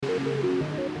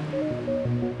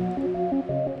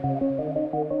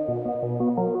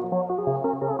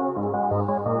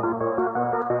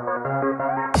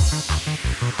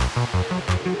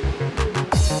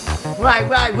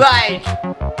Right.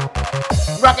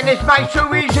 Rocking this mic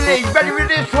so easily. Ready with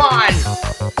this one.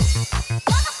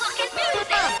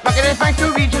 Rocking this mic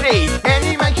so easily.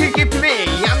 Any mic you give to me,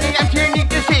 I'm the MC you need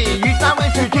to see. Use my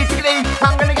words strategically.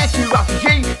 I'm gonna get you off the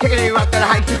G, taking you up to the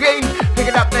high degree. Pick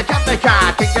it up the top of the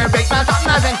chart. Take your break my on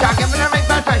the venture. Give me the break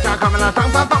my pressure. Coming on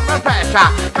song from the pressure.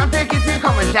 Come take it to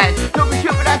common sense. Don't be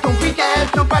sure that don't be dead.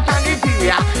 Super tiny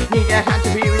superior. Need a sound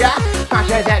superior. Smash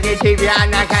that TV.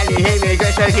 Now can you hear me?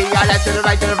 Just a key. Left to the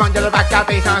right, to the front, to the back. Up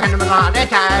bass on, hand them on the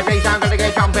time. Bass on, gonna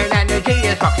get jumping. Energy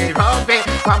is fucking pumping.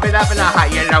 Pump it up in a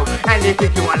high and low. And if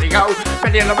you wanna go,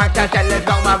 ready on the mic, let's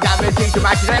go. I've got the thing to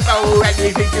match the level.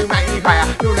 Anything to magnify.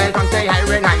 Do that on say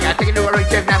higher and higher. Take it to a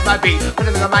rate of never be. Put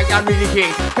it on the mic, I'm really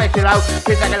key. Press it out,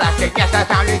 just like elastic. Yes, that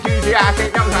sound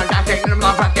enthusiastic. No fantastic, no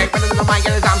more plastic. Put it on the mic,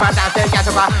 and it sounds fantastic. Yes,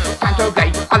 I'm sound so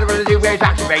great. All the rest of the do is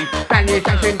activate. Brand new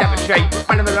section, demonstrate.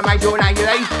 Put it on the mic, do an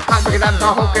angulate. I'll pick it up, no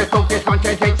focus,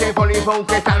 concentrate, fully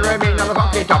focus, and remain on the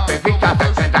focus topic. Fix our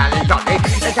sex and talent, shot it.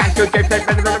 The chance to take it,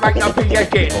 put it on the mic, no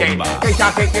PhD. Fix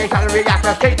our fix, and react,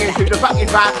 I'll take it to the fucking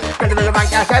fast. Put it on the mic,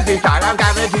 that's every time. I'm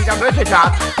guaranteed, I'm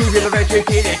versatile. Keep it the best you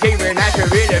see, the team, and that's a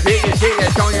really big team.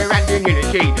 It's on your end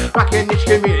unity. Rocking this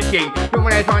community. You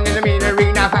wanna join in the main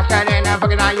arena, faster than a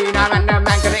fucking hyena, and the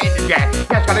man gonna interject.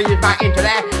 Just gotta use my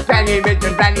intellect. Planning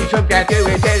vision, planning subject, do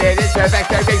it till it is the best.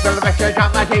 Big for the best,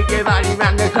 drop my take your body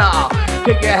round the clock.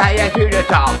 Take your higher to the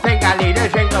top. Think I need a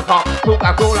single pop.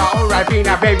 Coca-Cola, alright, being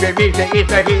a favorite music is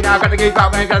the heat. I gotta keep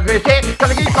going, gotta be sick.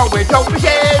 Gotta keep going, don't be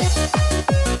sick.